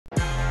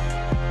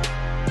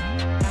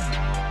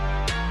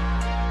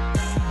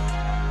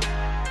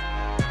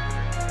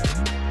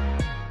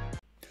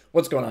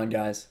What's going on,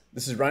 guys?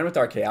 This is Ryan with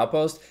RK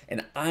Outpost,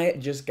 and I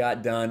just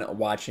got done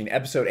watching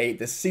episode 8,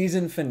 the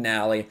season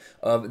finale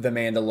of The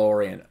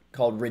Mandalorian,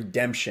 called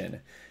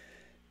Redemption.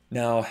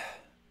 Now,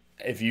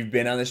 if you've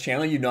been on this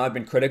channel, you know I've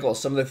been critical of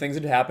some of the things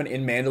that happened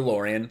in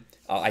Mandalorian.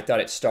 I thought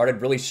it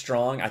started really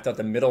strong. I thought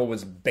the middle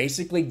was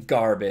basically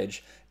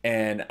garbage,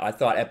 and I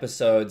thought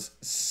episodes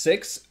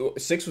 6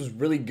 was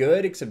really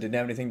good, except didn't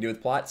have anything to do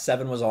with plot.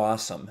 7 was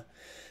awesome.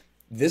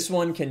 This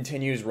one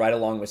continues right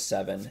along with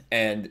 7,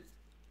 and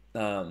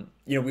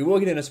we will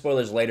get into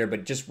spoilers later,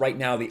 but just right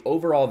now, the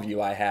overall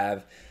view I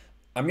have,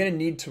 I'm going to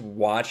need to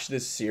watch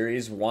this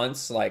series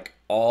once, like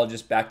all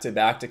just back to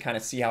back to kind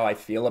of see how I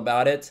feel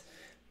about it.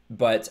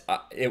 But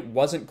it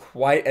wasn't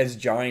quite as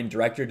jarring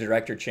director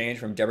change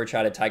from Deborah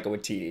Chow to Taika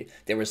Waititi.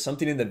 There was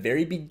something in the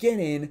very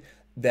beginning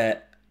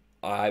that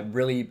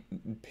really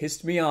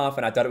pissed me off,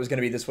 and I thought it was going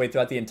to be this way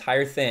throughout the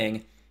entire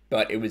thing,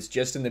 but it was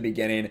just in the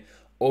beginning.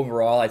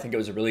 Overall, I think it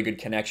was a really good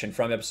connection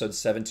from episode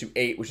 7 to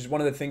 8, which is one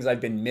of the things I've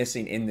been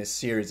missing in this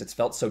series. It's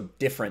felt so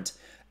different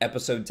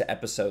episode to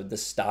episode, the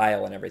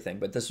style and everything.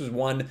 But this was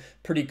one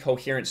pretty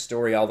coherent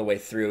story all the way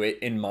through it,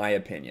 in my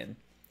opinion.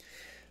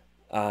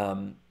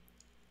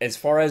 As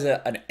far as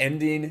an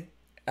ending,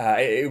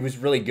 it was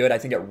really good. I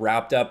think it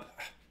wrapped up,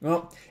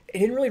 well, it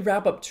didn't really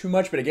wrap up too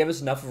much, but it gave us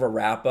enough of a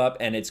wrap up,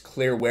 and it's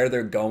clear where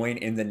they're going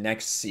in the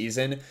next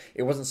season.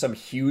 It wasn't some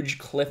huge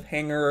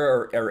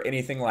cliffhanger or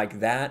anything like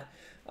that.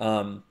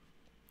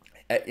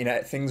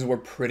 Things were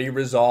pretty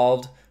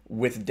resolved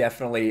with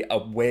definitely a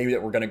way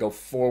that we're going to go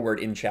forward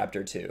in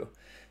chapter 2.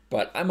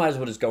 But I might as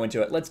well just go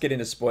into it. Let's get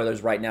into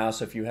spoilers right now.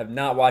 So if you have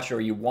not watched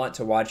or you want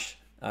to watch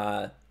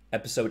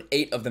episode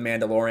 8 of The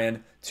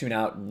Mandalorian, tune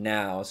out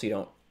now so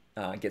you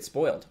don't get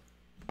spoiled.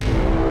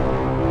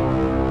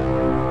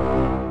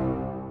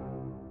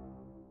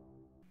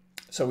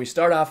 So we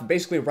start off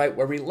basically right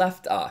where we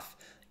left off.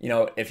 You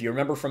know, if you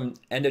remember from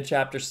end of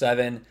chapter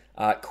 7,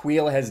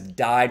 Queel has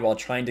died while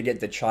trying to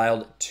get the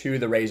child to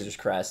the Razor's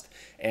Crest,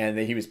 and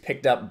he was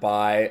picked up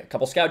by a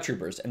couple scout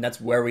troopers, and that's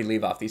where we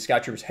leave off. These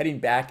scout troopers heading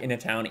back into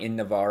town in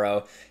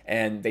Navarro,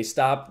 and they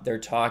stop, they're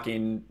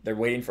talking, they're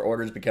waiting for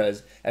orders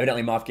because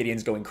evidently Moff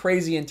Gideon's going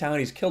crazy in town.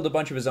 He's killed a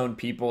bunch of his own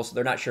people, so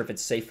they're not sure if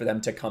it's safe for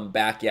them to come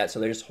back yet, so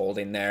they're just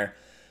holding there.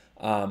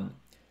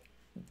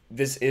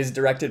 This is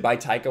directed by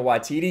Taika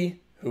Waititi,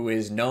 who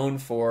is known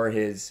for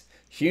his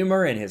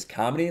humor and his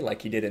comedy,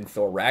 like he did in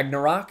Thor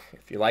Ragnarok.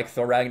 If you like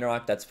Thor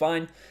Ragnarok, that's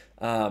fine.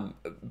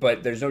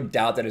 But there's no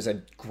doubt that it was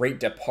a great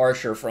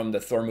departure from the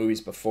Thor movies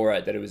before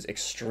it, that it was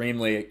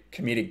extremely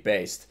comedic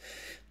based.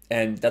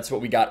 And that's what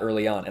we got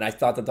early on. And I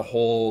thought that the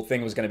whole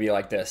thing was going to be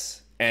like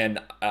this. And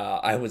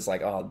I was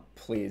like, oh,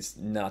 please,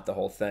 not the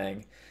whole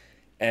thing.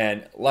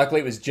 And luckily,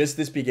 it was just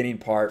this beginning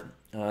part.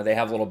 They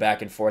have a little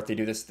back and forth. They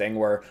do this thing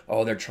where,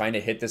 they're trying to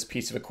hit this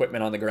piece of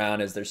equipment on the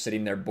ground as they're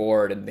sitting there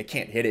bored, and they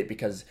can't hit it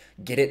because,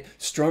 get it?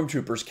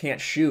 Stormtroopers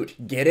can't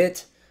shoot. Get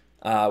it?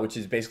 Which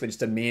is basically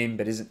just a meme,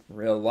 but isn't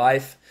real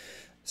life.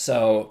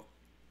 So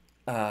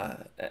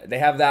they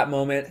have that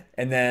moment,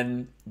 and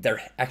then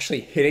they're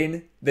actually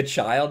hitting the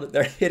child.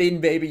 They're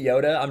hitting Baby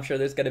Yoda. I'm sure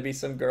there's going to be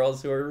some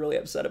girls who are really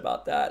upset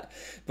about that.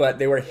 But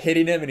they were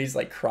hitting him, and he's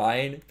like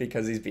crying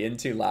because he's being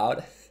too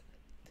loud.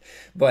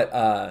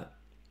 But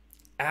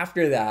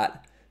after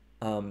that,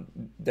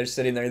 they're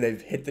sitting there,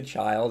 they've hit the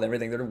child,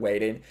 everything, they're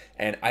waiting,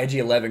 and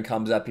IG-11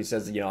 comes up. He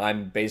says,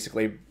 I'm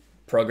basically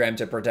programmed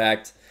to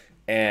protect,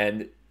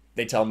 and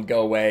they tell him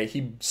go away.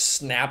 He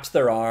snaps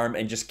their arm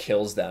and just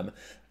kills them.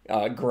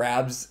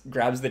 Grabs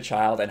the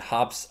child and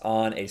hops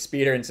on a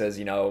speeder and says,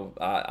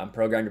 I'm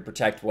programmed to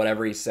protect,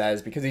 whatever he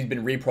says, because he's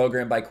been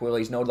reprogrammed by Quill.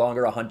 He's no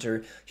longer a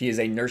hunter. He is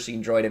a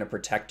nursing droid and a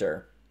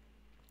protector.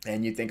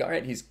 And you think, all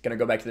right, he's going to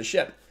go back to the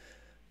ship.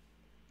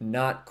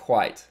 Not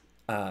quite.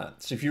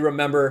 So if you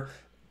remember,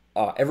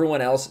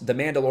 everyone else, the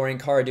Mandalorian,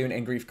 Cara Dune,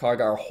 and Greef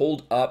Karga are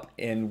holed up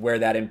in where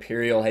that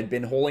Imperial had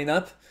been holding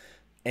up.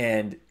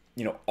 And,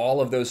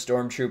 all of those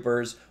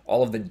stormtroopers,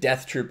 all of the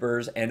Death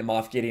Troopers, and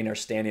Moff Gideon are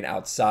standing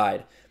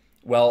outside.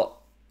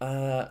 Well,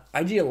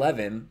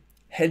 IG-11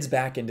 heads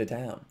back into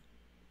town.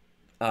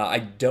 I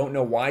don't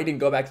know why he didn't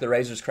go back to the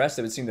Razor's Crest.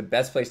 It would seem the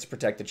best place to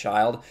protect the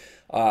child.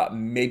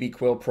 Maybe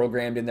Quill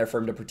programmed in there for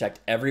him to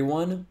protect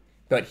everyone.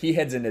 But he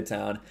heads into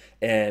town,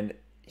 and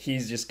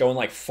he's just going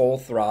like full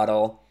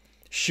throttle,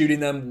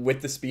 shooting them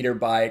with the speeder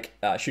bike,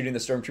 shooting the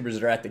stormtroopers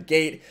that are at the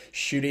gate,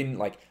 shooting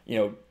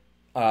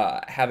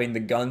having the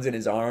guns in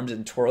his arms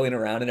and twirling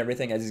around and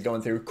everything as he's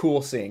going through.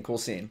 Cool scene.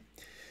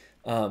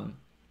 The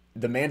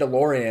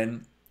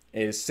Mandalorian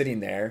is sitting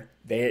there.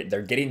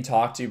 They're getting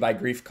talked to by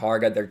Greef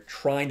Karga. They're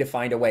trying to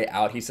find a way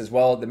out. He says,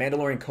 well, the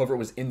Mandalorian covert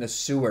was in the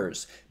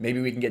sewers.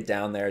 Maybe we can get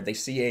down there. They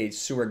see a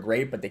sewer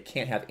grate, but they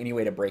can't have any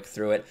way to break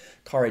through it.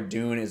 Cara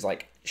Dune is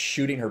like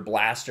shooting her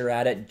blaster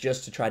at it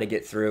just to try to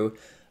get through.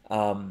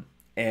 And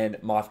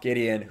Moff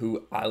Gideon,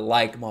 who I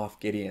like Moff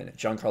Gideon,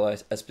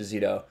 Giancarlo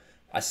Esposito.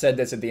 I said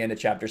this at the end of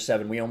chapter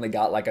 7. We only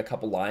got like a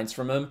couple lines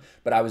from him,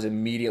 but I was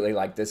immediately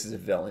like, this is a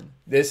villain.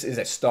 This is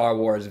a Star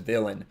Wars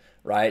villain,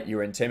 right? You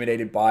were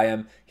intimidated by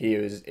him. He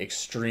was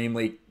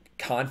extremely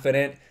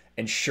confident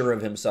and sure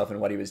of himself and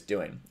what he was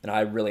doing.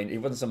 And he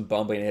wasn't some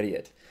bumbling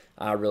idiot.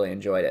 I really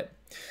enjoyed it.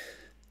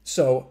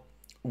 So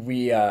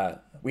we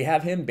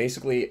have him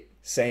basically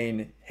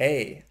saying,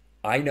 "Hey,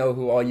 I know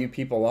who all you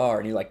people are,"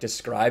 and he like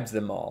describes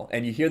them all.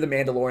 And you hear the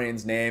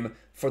Mandalorian's name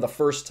for the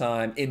first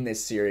time in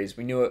this series.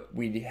 We knew it,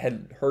 we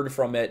had heard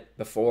from it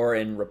before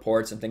in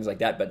reports and things like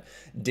that, but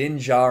Din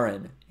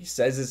Djarin, he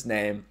says his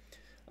name.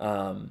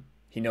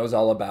 He knows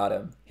all about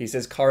him. He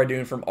says Cara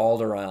Dune from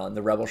Alderaan,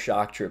 the rebel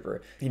shock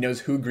trooper. He knows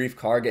who Greef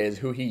Karga is,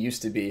 who he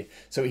used to be.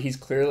 So he's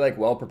clearly like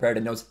well prepared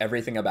and knows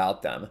everything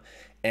about them.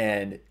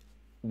 And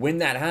when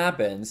that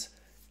happens,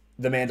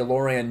 the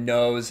Mandalorian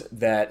knows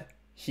that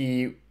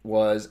he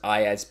was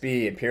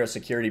ISB, Imperial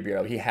Security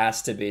Bureau. He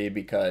has to be,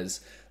 because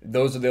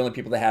those are the only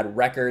people that had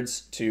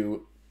records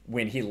to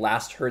when he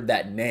last heard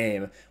that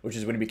name, which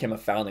is when he became a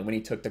foundling, when he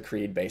took the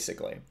creed,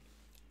 basically.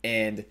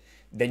 And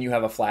then you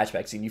have a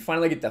flashback scene. You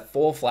finally get the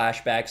full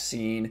flashback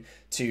scene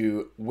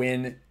to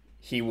when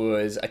he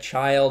was a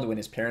child, when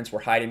his parents were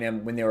hiding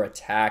him, when they were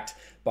attacked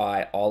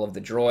by all of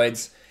the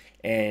droids.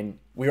 And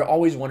we were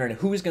always wondering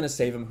who's going to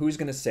save him, who's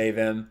going to save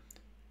him.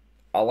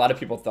 A lot of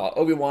people thought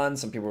Obi-Wan.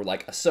 Some people were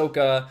like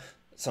Ahsoka.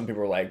 Some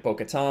people were like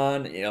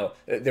Bo-Katan. You know,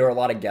 there were a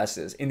lot of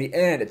guesses. In the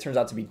end, it turns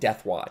out to be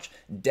Death Watch.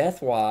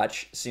 Death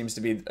Watch seems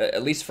to be,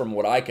 at least from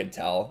what I could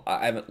tell,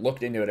 I haven't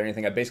looked into it or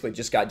anything. I basically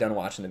just got done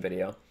watching the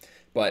video.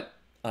 But,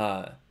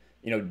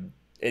 you know,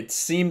 it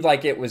seemed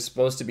like it was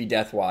supposed to be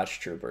Death Watch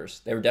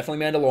troopers. They were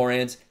definitely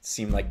Mandalorians. It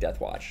seemed like Death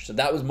Watch. So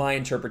that was my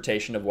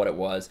interpretation of what it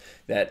was,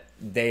 that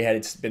they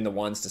had been the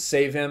ones to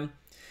save him,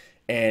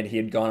 and he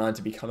had gone on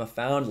to become a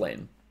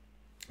foundling.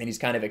 And he's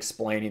kind of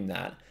explaining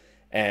that.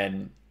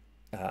 And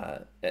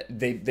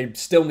they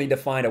still need to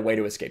find a way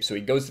to escape. So he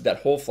goes through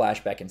that whole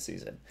flashback in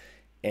season.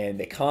 And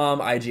they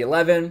calm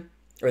IG-11,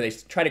 or they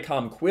try to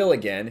calm Quill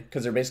again,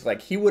 because they're basically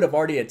like, he would have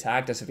already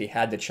attacked us if he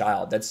had the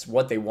child. That's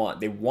what they want.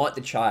 They want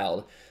the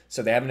child.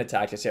 So they haven't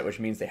attacked us yet, which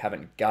means they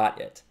haven't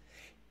got it.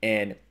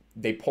 And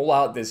they pull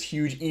out this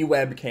huge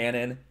E-Web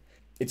cannon.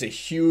 It's a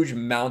huge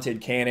mounted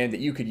cannon that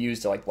you could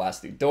use to like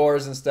blast through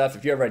doors and stuff.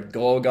 If you ever had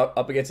Gulg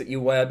up against the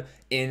E-Web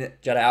in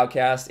Jedi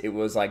Outcast, it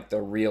was like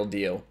the real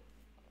deal.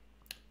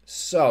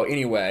 So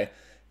anyway,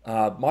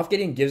 Moff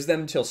Gideon gives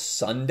them till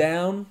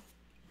sundown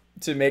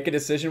to make a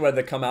decision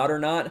whether to come out or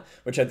not,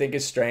 which I think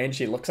is strange.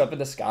 He looks up in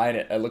the sky and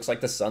it looks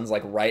like the sun's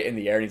like right in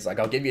the air, and he's like,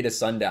 "I'll give you to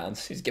sundown."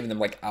 So he's giving them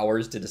like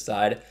hours to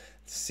decide.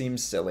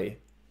 Seems silly,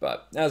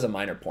 but that was a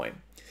minor point.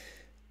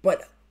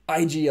 But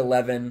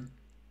IG-11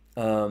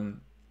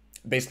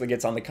 basically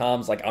gets on the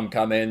comms like, "I'm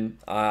coming.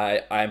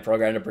 I'm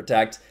programmed to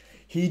protect."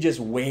 He just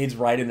wades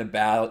right in the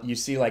battle. You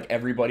see like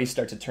everybody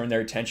start to turn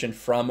their attention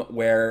from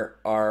where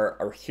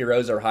our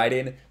heroes are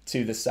hiding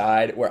to the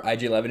side where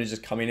IG-11 is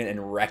just coming in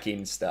and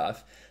wrecking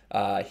stuff.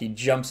 He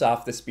jumps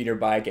off the speeder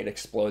bike. It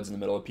explodes in the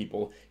middle of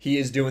people. He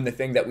is doing the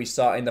thing that we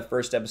saw in the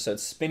first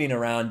episode, spinning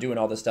around, doing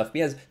all this stuff. He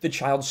has the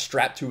child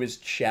strapped to his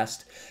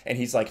chest, and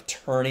he's like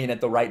turning at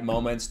the right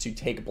moments to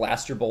take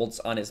blaster bolts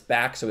on his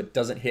back so it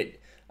doesn't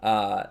hit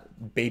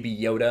Baby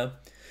Yoda.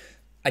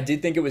 I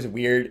did think it was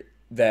weird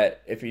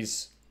that if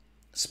he's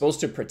supposed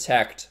to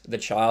protect the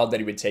child,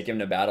 that he would take him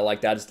to battle like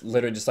that. It's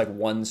literally just like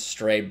one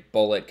stray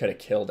bullet could have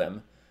killed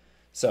him.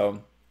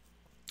 So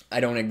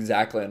I don't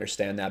exactly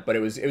understand that, but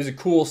it was a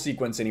cool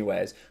sequence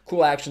anyways.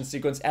 Cool action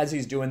sequence. As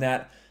he's doing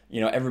that,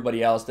 you know,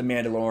 everybody else, the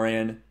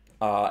Mandalorian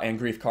and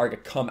Greef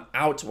Karga, come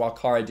out while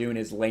Cara Dune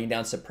is laying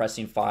down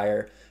suppressing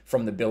fire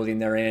from the building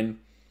they're in,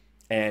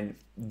 and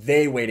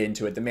they wade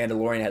into it. The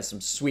Mandalorian has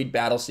some sweet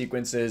battle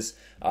sequences.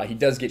 He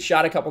does get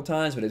shot a couple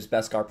times, but his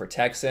Beskar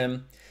protects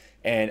him.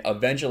 And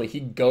eventually he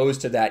goes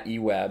to that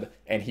E-Web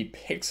and he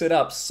picks it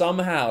up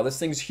somehow. This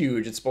thing's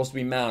huge. It's supposed to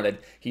be mounted.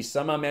 He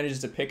somehow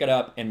manages to pick it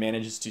up and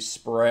manages to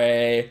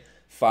spray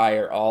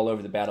fire all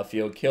over the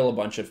battlefield, kill a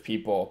bunch of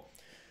people.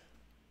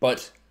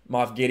 But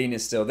Moff Gideon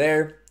is still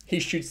there.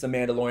 He shoots the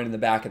Mandalorian in the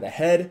back of the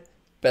head.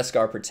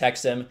 Beskar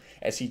protects him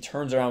as he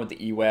turns around with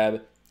the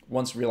E-Web.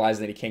 Once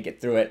realizing that he can't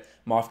get through it,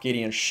 Moff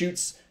Gideon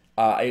shoots.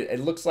 It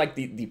looks like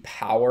the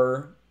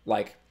power,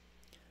 like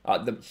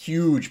the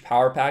huge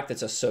power pack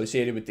that's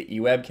associated with the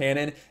E-Web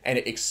cannon, and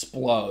it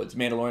explodes.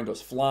 Mandalorian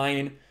goes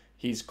flying.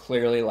 He's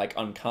clearly like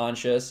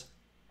unconscious.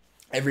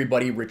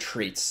 Everybody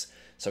retreats.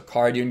 So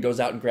Cara Dune goes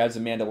out and grabs the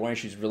Mandalorian.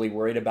 She's really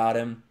worried about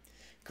him.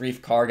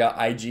 Greef Karga,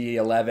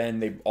 IG-11,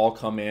 they all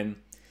come in.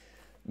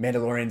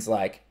 Mandalorian's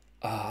like,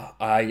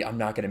 I'm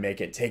not going to make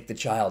it. Take the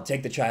child,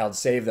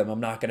 save them. I'm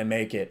not going to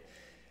make it.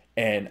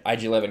 And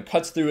IG-11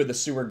 cuts through the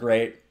sewer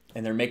grate,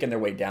 and they're making their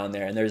way down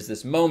there. And there's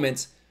this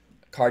moment,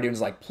 Cara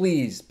Dune's like,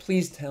 please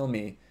tell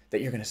me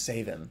that you're going to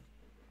save him.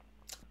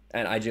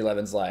 And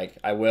IG-11's like,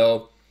 I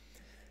will.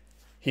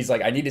 He's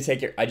like,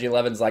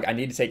 IG-11's like, I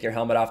need to take your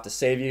helmet off to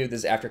save you. This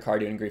is after Cara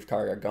Dune and Greef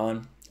Karga are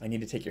gone. I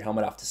need to take your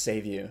helmet off to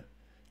save you.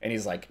 And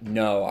he's like,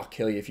 no, I'll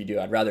kill you if you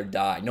do. I'd rather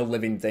die. No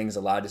living thing's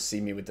allowed to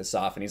see me with this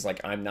off. And he's like,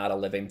 I'm not a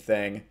living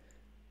thing.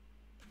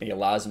 And he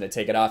allows him to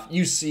take it off.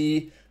 You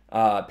see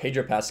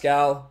Pedro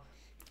Pascal,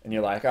 and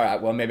you're like, all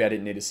right, well, maybe I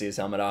didn't need to see his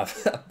helmet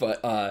off.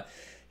 But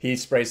he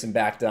sprays some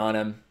back on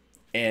him,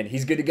 and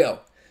he's good to go.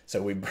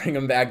 So we bring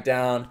him back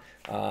down.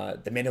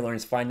 The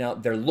Mandalorians find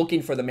out. They're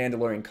looking for the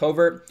Mandalorian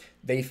covert.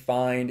 They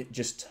find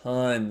just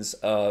tons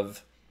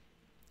of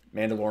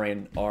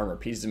Mandalorian armor,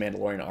 pieces of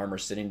Mandalorian armor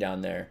sitting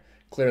down there,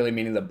 clearly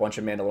meaning that a bunch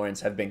of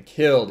Mandalorians have been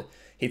killed.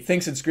 He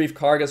thinks it's Grief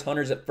Karga's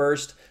hunters at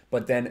first,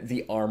 but then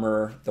the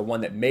armor, the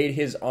one that made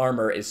his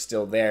armor, is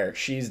still there.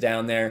 She's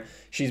down there.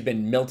 She's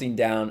been melting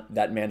down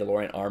that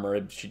Mandalorian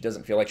armor. She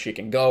doesn't feel like she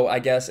can go, I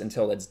guess,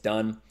 until it's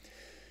done.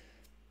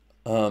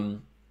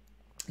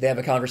 They have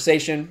a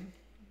conversation.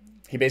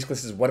 He basically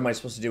says, what am I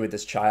supposed to do with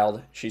this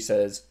child? She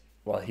says,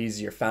 well,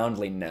 he's your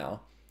foundling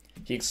now.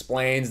 He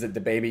explains that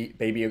the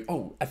baby,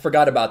 oh, I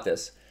forgot about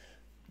this.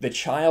 The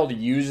child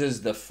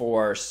uses the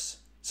Force.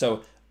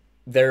 So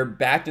they're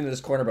backed into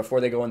this corner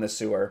before they go in the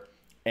sewer,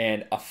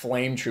 and a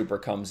flame trooper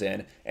comes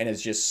in and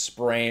is just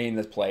spraying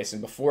the place.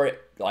 And before it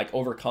like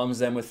overcomes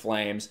them with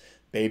flames,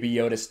 Baby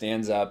Yoda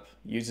stands up,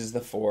 uses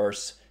the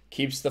Force,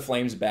 keeps the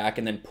flames back,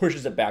 and then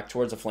pushes it back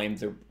towards the flame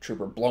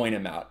trooper, blowing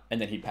him out,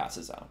 and then he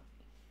passes out.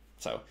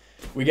 So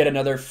we get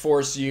another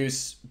Force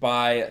use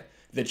by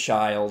the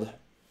child.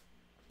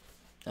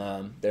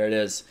 There it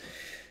is.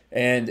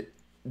 And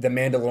the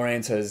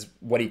Mandalorian says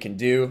what he can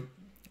do.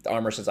 The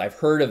armor says, I've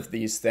heard of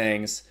these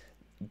things.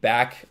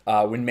 Back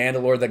when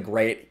Mandalore the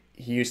Great,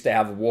 he used to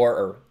have war,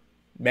 or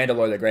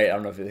Mandalore the Great, I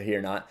don't know if it's here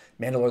or not.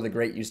 Mandalore the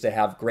Great used to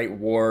have great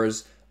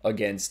wars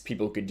against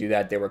people who could do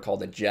that. They were called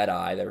the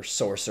Jedi. They were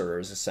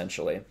sorcerers,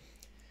 essentially.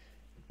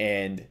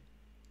 And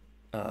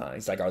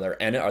he's like,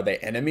 are they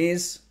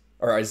enemies?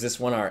 Or is this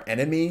one our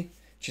enemy?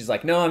 She's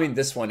like, no, I mean,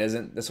 this one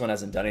isn't. This one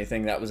hasn't done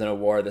anything. That was in a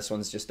war. This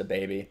one's just a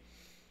baby.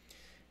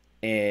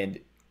 And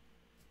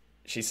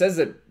she says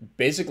that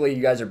basically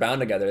you guys are bound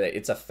together. That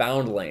it's a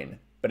foundling,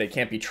 but it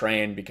can't be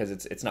trained because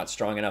it's not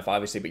strong enough,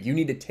 obviously. But you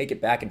need to take it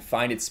back and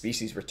find its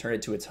species, return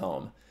it to its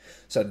home.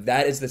 So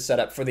that is the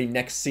setup for the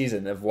next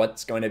season of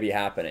what's going to be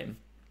happening.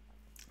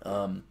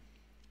 And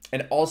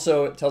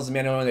also it tells the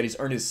Mandalorian that he's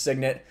earned his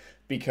signet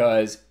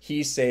because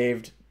he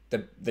saved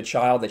the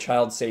child. The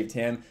child saved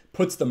him,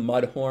 puts the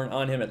mud horn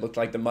on him. It looked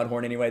like the mud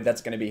horn anyway.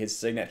 That's going to be his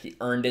signet. He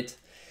earned it.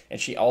 And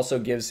she also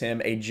gives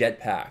him a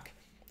jetpack,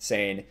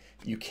 saying,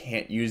 you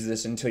can't use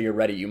this until you're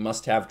ready. You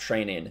must have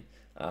training,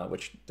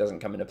 which doesn't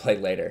come into play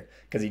later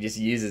because he just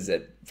uses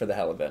it for the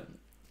hell of it.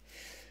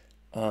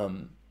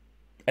 And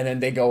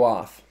then they go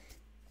off.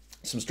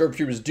 Some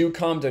stormtroopers do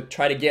come to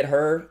try to get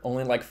her.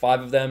 Only like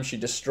 5 of them. She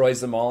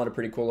destroys them all in a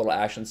pretty cool little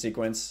action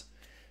sequence.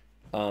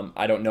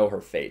 I don't know her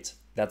fate.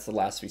 That's the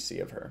last we see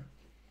of her.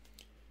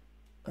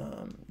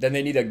 Then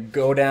they need to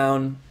go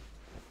down.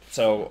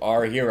 So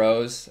our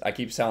heroes, I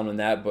keep telling them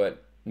that,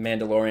 but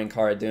Mandalorian,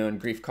 Cara Dune,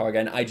 Grief Karga,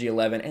 and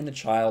IG-11, and the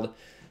child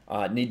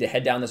need to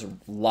head down this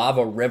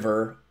lava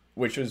river,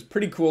 which was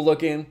pretty cool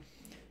looking.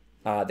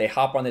 They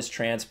hop on this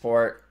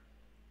transport.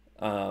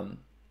 Of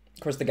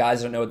course, the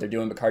guys don't know what they're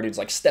doing, but Cara Dune's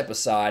like, step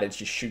aside, and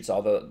she shoots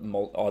all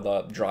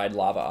the dried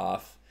lava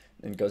off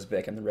and goes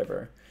back in the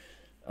river.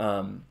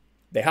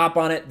 They hop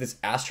on it. This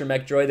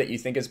astromech droid that you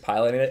think is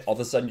piloting it all of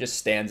a sudden just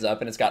stands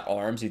up and it's got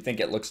arms. You think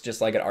it looks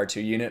just like an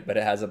R2 unit, but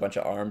it has a bunch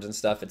of arms and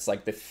stuff. It's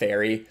like the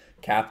ferry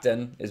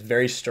captain. It's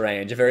very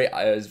strange. It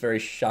was very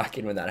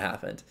shocking when that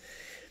happened.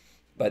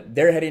 But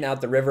they're heading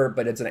out the river,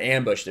 but it's an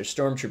ambush. There's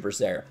stormtroopers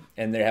there.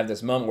 And they have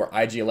this moment where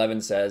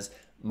IG-11 says,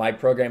 my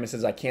programming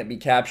says I can't be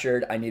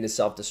captured. I need to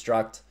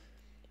self-destruct.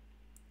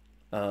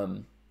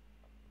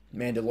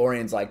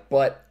 Mandalorian's like,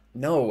 but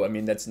no, I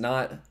mean, that's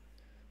not...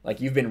 Like,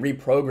 you've been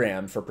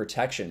reprogrammed for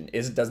protection.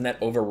 Doesn't that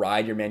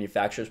override your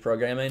manufacturer's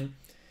programming?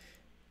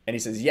 And he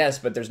says, yes,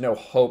 but there's no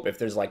hope. If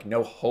there's, like,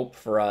 no hope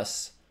for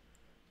us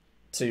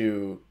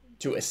to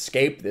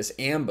escape this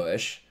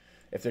ambush,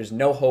 if there's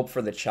no hope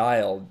for the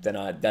child,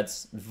 then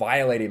that's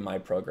violating my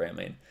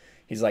programming.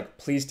 He's like,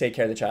 please take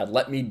care of the child.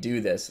 Let me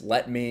do this.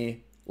 Let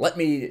me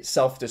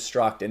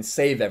self-destruct and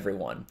save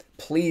everyone.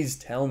 Please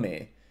tell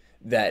me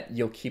that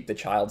you'll keep the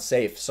child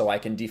safe so I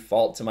can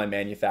default to my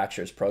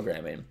manufacturer's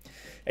programming.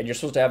 And you're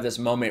supposed to have this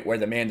moment where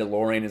the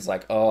Mandalorian is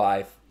like,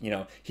 oh,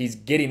 he's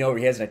getting over,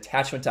 he has an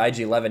attachment to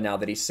IG-11 now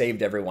that he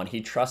saved everyone.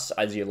 He trusts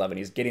IG-11.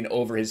 He's getting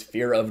over his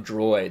fear of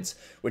droids,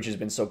 which has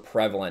been so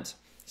prevalent.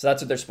 So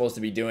that's what they're supposed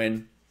to be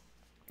doing.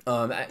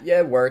 Yeah,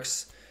 it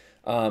works.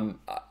 I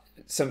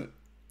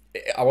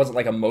wasn't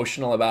like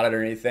emotional about it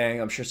or anything.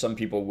 I'm sure some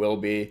people will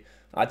be.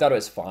 I thought it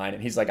was fine.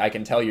 And he's like, I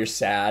can tell you're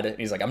sad. And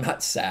he's like, I'm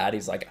not sad.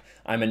 He's like,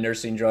 I'm a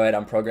nursing droid.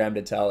 I'm programmed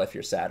to tell if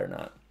you're sad or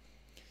not.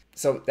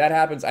 So that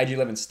happens.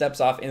 IG-11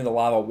 steps off into the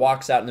lava,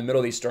 walks out in the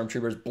middle of these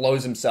stormtroopers,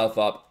 blows himself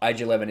up.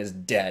 IG-11 is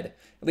dead,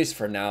 at least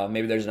for now.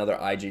 Maybe there's another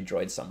IG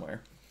droid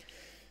somewhere.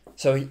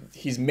 So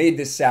he's made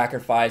this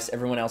sacrifice.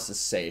 Everyone else is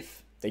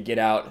safe. They get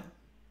out,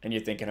 and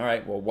you're thinking, all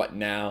right, well, what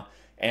now?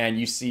 And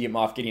you see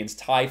Moff Gideon's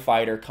TIE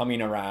fighter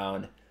coming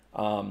around.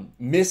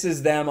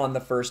 Misses them on the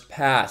first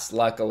pass,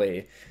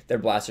 luckily. Their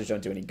blasters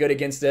don't do any good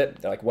against it.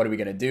 They're like, what are we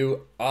going to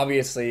do?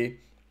 Obviously,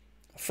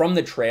 from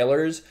the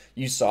trailers,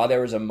 you saw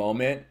there was a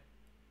moment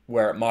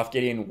where Moff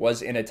Gideon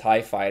was in a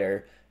TIE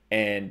fighter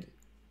and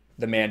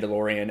the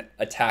Mandalorian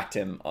attacked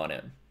him on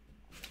him.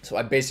 So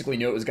I basically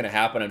knew it was going to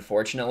happen,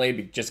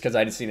 unfortunately, just because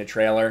I'd seen a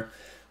trailer.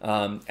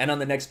 And on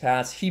the next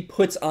pass, he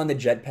puts on the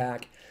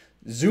jetpack,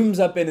 zooms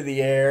up into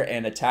the air,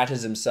 and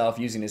attaches himself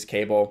using his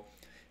cable.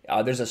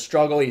 There's a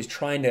struggle.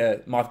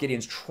 Moff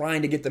Gideon's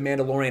trying to get the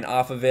Mandalorian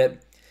off of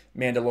it.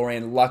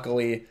 Mandalorian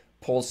luckily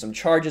pulls some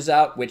charges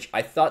out, which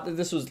I thought that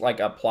this was like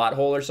a plot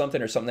hole or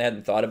something I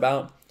hadn't thought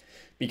about,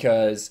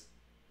 because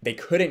they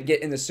couldn't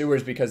get in the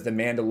sewers because the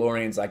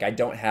Mandalorian's like, I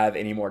don't have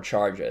any more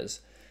charges.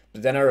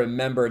 But then I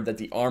remembered that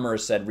the armor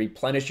said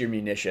replenish your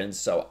munitions,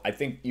 so I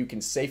think you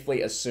can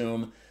safely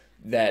assume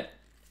that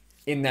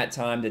in that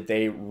time that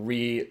they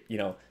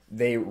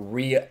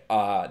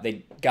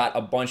got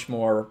a bunch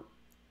more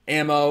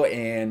ammo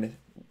and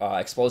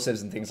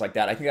explosives and things like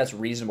that. I think that's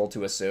reasonable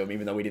to assume,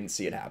 even though we didn't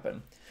see it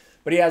happen.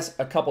 But he has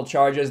a couple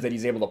charges that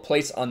he's able to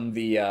place on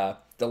the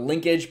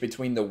linkage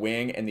between the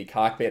wing and the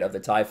cockpit of the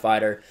TIE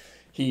fighter.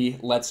 He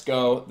lets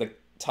go, the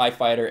TIE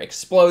fighter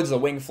explodes, the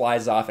wing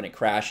flies off, and it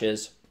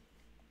crashes.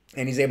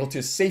 And he's able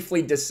to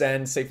safely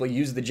descend, safely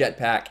use the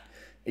jetpack,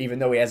 even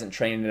though he hasn't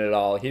trained it at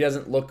all. He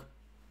doesn't look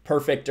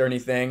perfect or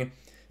anything.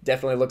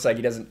 Definitely looks like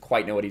he doesn't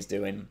quite know what he's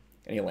doing.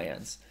 And he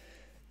lands.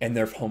 And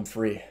they're home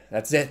free.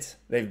 That's it.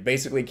 They've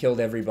basically killed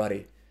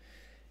everybody.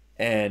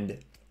 And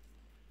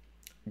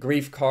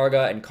Greef,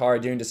 Karga, and Cara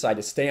Dune decide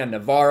to stay on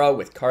Navarro,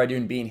 with Cara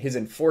Dune being his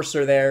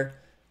enforcer there.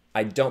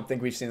 I don't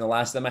think we've seen the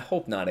last of them. I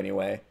hope not,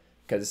 anyway.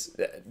 Because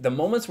the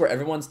moments where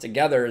everyone's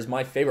together is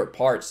my favorite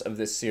parts of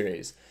this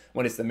series,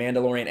 when it's the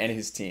Mandalorian and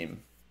his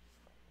team.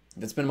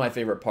 That's been my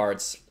favorite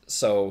parts,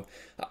 so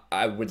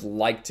I would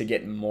like to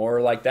get more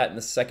like that in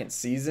the second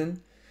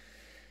season.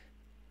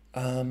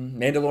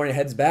 Mandalorian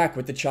heads back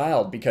with the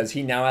child because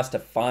he now has to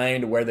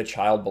find where the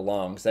child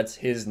belongs. That's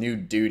his new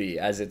duty,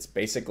 as it's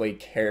basically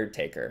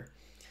caretaker.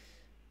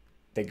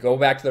 They go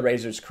back to the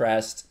Razor's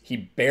Crest. He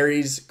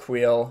buries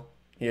Kuiil.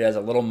 He has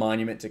a little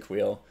monument to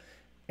Kuiil,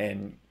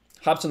 and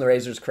hops on the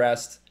Razor's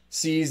Crest,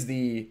 sees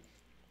the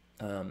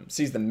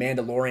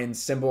Mandalorian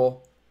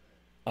symbol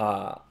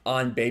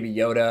on Baby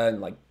Yoda,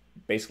 and like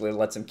basically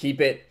lets him keep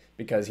it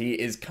because he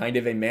is kind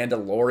of a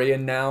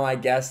Mandalorian now, I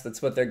guess.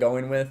 That's what they're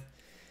going with.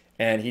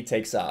 And he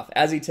takes off.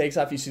 As he takes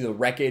off, you see the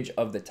wreckage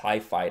of the TIE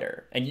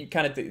fighter. And you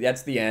kind of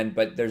that's the end,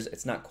 but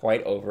it's not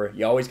quite over.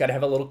 You always got to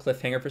have a little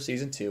cliffhanger for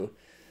season 2.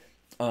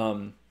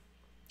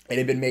 It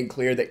had been made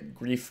clear that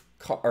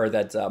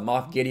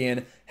Moff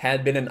Gideon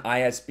had been an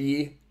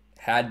ISB,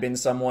 had been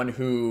someone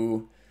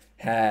who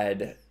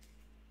had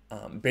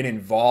been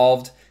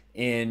involved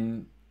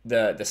in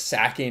the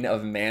sacking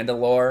of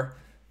Mandalore,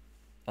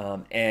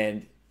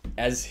 and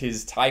as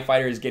his TIE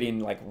fighter is getting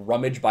like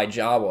rummaged by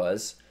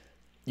Jawas,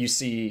 you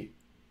see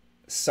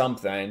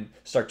something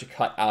start to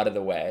cut out of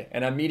the way,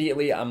 and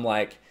immediately I'm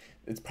like,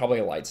 it's probably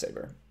a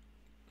lightsaber.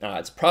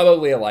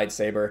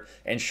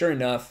 And sure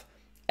enough,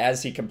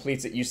 as he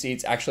completes it, you see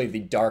it's actually the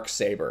dark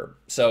saber.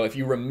 So if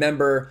you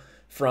remember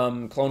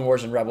from Clone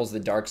Wars and Rebels, the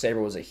dark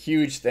saber was a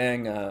huge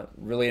thing,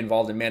 really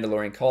involved in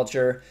Mandalorian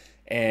culture,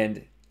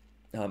 and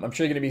I'm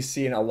sure you're going to be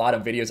seeing a lot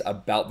of videos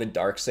about the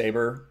dark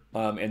saber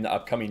in the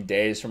upcoming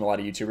days from a lot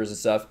of YouTubers and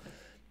stuff.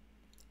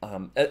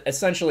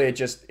 Essentially,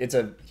 it's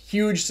a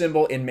huge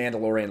symbol in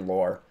Mandalorian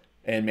lore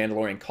and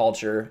Mandalorian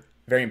culture,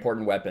 very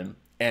important weapon.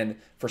 And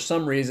for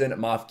some reason,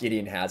 Moff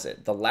Gideon has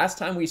it. The last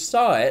time we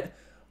saw it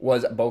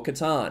was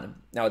Bo-Katan.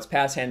 Now, it's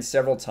passed hands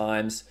several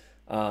times.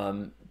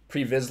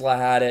 Pre Vizsla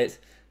had it.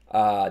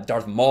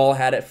 Darth Maul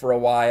had it for a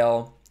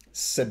while.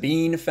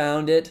 Sabine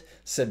found it.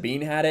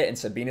 Sabine had it, and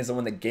Sabine is the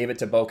one that gave it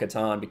to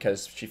Bo-Katan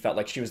because she felt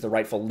like she was the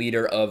rightful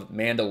leader of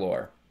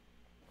Mandalore.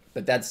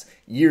 But that's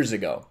years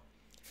ago.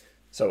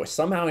 So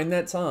somehow in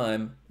that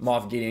time,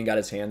 Moff Gideon got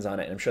his hands on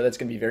it, and I'm sure that's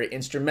going to be very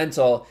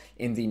instrumental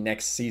in the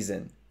next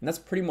season. And that's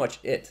pretty much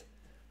it.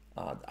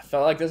 I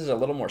felt like this is a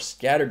little more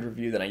scattered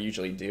review than I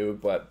usually do,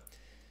 but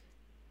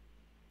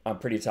I'm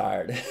pretty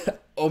tired.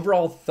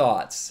 Overall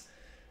thoughts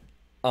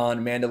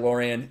on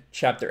Mandalorian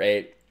Chapter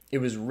 8. It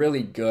was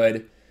really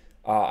good.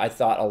 I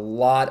thought a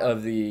lot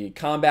of the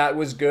combat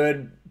was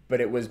good,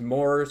 but it was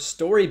more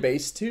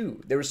story-based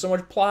too. There was so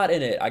much plot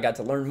in it. I got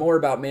to learn more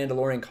about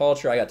Mandalorian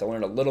culture. I got to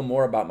learn a little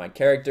more about my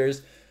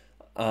characters.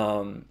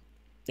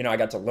 I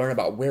got to learn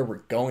about where we're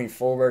going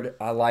forward.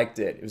 I liked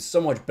it. It was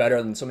so much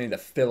better than so many of the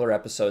filler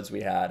episodes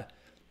we had.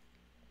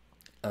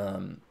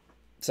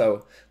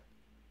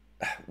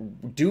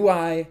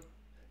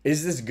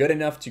 Is this good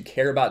enough to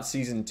care about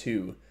season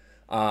 2?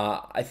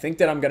 I think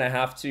that I'm going to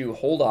have to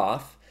hold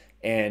off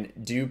and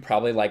do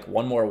probably like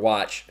one more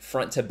watch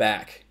front to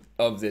back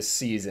of this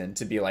season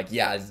to be like,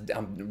 yeah,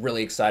 I'm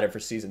really excited for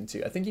season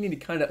 2. I think you need to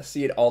kind of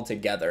see it all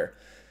together.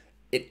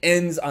 It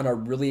ends on a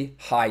really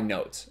high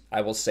note.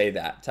 I will say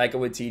that. Taika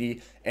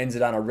Waititi ends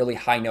it on a really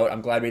high note.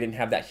 I'm glad we didn't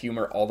have that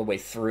humor all the way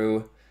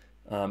through.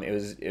 It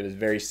was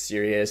very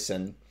serious,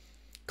 and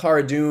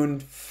Cara Dune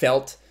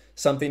felt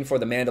something for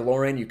the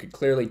Mandalorian. You could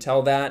clearly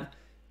tell that.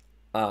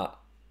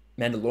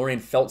 Mandalorian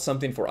felt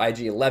something for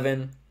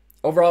IG-11.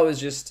 Overall,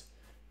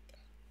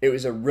 it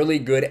was a really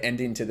good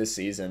ending to the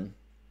season.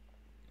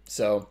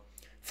 So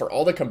for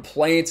all the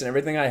complaints and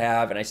everything I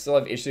have, and I still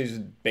have issues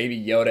with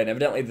Baby Yoda, and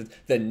evidently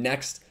the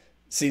next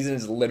season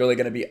is literally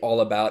going to be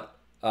all about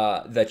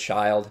the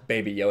child,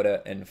 Baby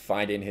Yoda, and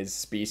finding his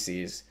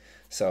species.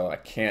 So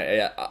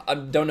I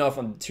don't know if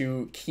I'm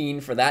too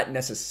keen for that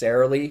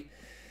necessarily,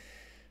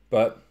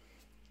 but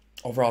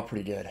overall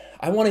pretty good.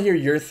 I want to hear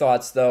your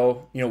thoughts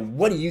though. You know,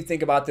 what do you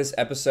think about this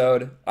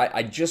episode?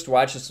 I just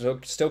watched it, so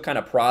still kind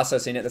of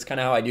processing it. That's kind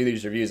of how I do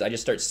these reviews. I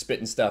just start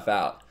spitting stuff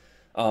out.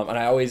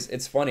 And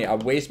it's funny, I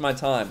waste my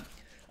time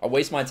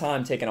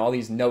taking all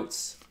these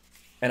notes,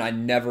 and I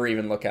never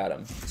even look at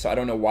them. So I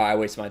don't know why I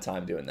waste my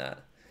time doing that.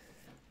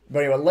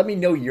 But anyway, let me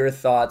know your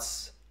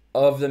thoughts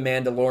of The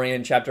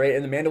Mandalorian Chapter 8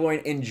 and The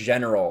Mandalorian in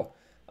general.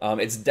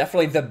 It's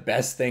definitely the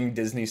best thing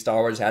Disney Star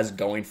Wars has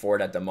going for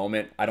it at the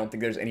moment. I don't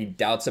think there's any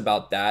doubts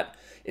about that.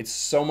 It's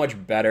so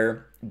much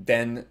better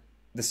than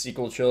the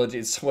sequel trilogy.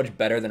 It's so much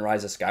better than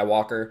Rise of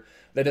Skywalker.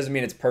 That doesn't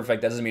mean it's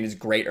perfect. That doesn't mean it's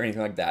great or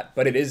anything like that.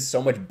 But it is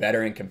so much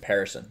better in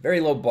comparison. Very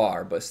low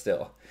bar, but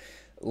still.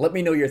 Let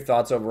me know your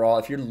thoughts overall.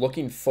 If you're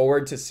looking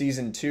forward to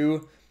Season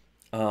 2,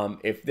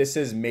 if this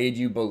has made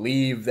you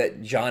believe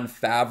that Jon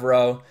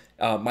Favreau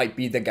might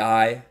be the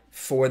guy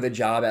for the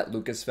job at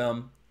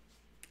Lucasfilm,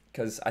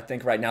 because I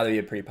think right now they'd be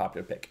a pretty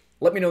popular pick.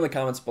 Let me know in the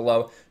comments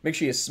below. Make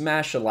sure you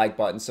smash the like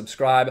button,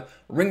 subscribe,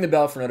 ring the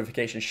bell for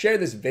notifications, share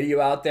this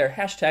video out there,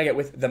 hashtag it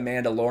with The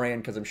Mandalorian,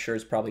 because I'm sure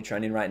it's probably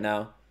trending right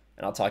now.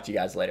 And I'll talk to you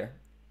guys later.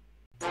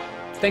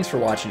 Thanks for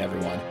watching,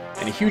 everyone,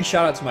 and a huge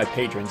shout out to my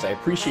patrons. I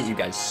appreciate you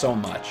guys so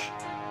much.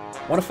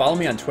 Want to follow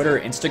me on Twitter or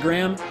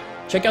Instagram?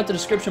 Check out the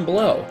description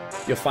below.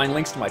 You'll find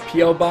links to my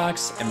P.O.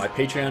 box and my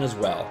Patreon as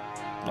well.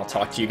 And I'll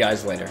talk to you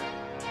guys later.